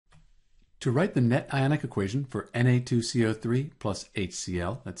To write the net ionic equation for Na2CO3 plus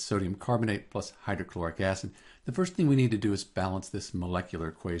HCl, that's sodium carbonate plus hydrochloric acid, the first thing we need to do is balance this molecular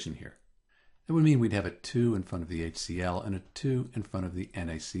equation here. That would mean we'd have a 2 in front of the HCl and a 2 in front of the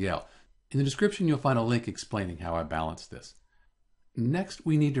NaCl. In the description, you'll find a link explaining how I balance this. Next,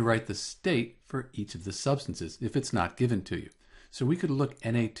 we need to write the state for each of the substances if it's not given to you. So we could look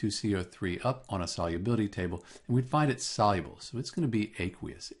Na2CO3 up on a solubility table and we'd find it's soluble. So it's going to be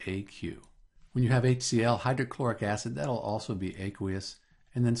aqueous, AQ. When you have HCl, hydrochloric acid, that'll also be aqueous.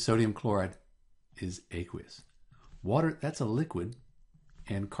 And then sodium chloride is aqueous. Water, that's a liquid.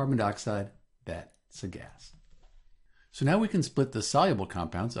 And carbon dioxide, that's a gas. So now we can split the soluble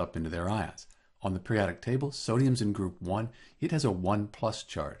compounds up into their ions. On the periodic table, sodium's in group 1. It has a 1+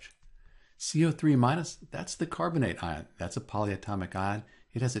 charge. CO3-, that's the carbonate ion. That's a polyatomic ion.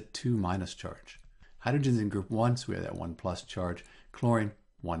 It has a 2- charge. Hydrogen's in group 1, so we have that 1+ charge. Chlorine,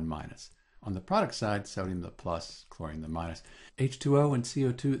 1-. On the product side, sodium the plus, chlorine the minus. H2O and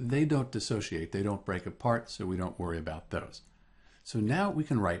CO2, they don't dissociate. They don't break apart, so we don't worry about those. So now we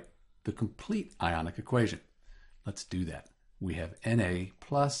can write the complete ionic equation. Let's do that. We have Na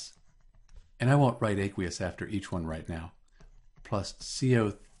plus, and I won't write aqueous after each one right now, plus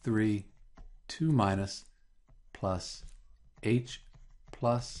CO3 2- plus H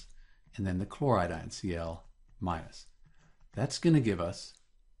plus, and then the chloride ion, Cl-. That's going to give us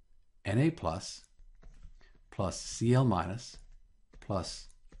Na plus Cl- plus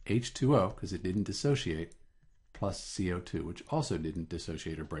H2O, because it didn't dissociate, plus CO2, which also didn't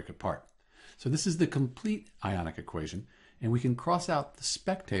dissociate or break apart. So this is the complete ionic equation, and we can cross out the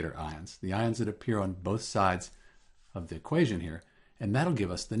spectator ions, the ions that appear on both sides of the equation here, and that'll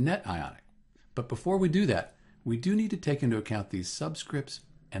give us the net ionic. But before we do that, we do need to take into account these subscripts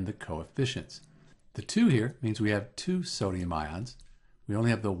and the coefficients. The 2 here means we have 2 sodium ions. We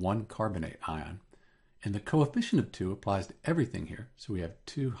only have the 1 carbonate ion. And the coefficient of 2 applies to everything here. So we have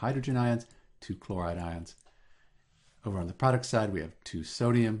 2 hydrogen ions, 2 chloride ions. Over on the product side, we have 2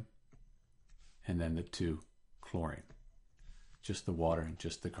 sodium, and then the 2 chlorine. Just the water and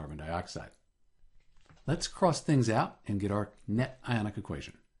just the carbon dioxide. Let's cross things out and get our net ionic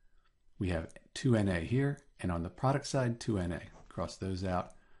equation. We have 2Na here, and on the product side, 2Na. Cross those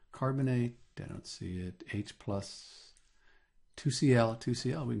out. Carbonate, I don't see it, H plus, 2Cl,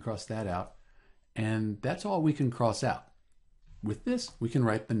 2Cl, we can cross that out. And that's all we can cross out. With this, we can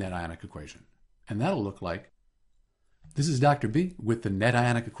write the net ionic equation. And that'll look like, this is Dr. B with the net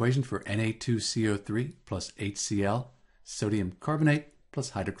ionic equation for Na2CO3 plus HCl, sodium carbonate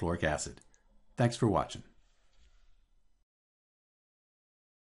plus hydrochloric acid. Thanks for watching.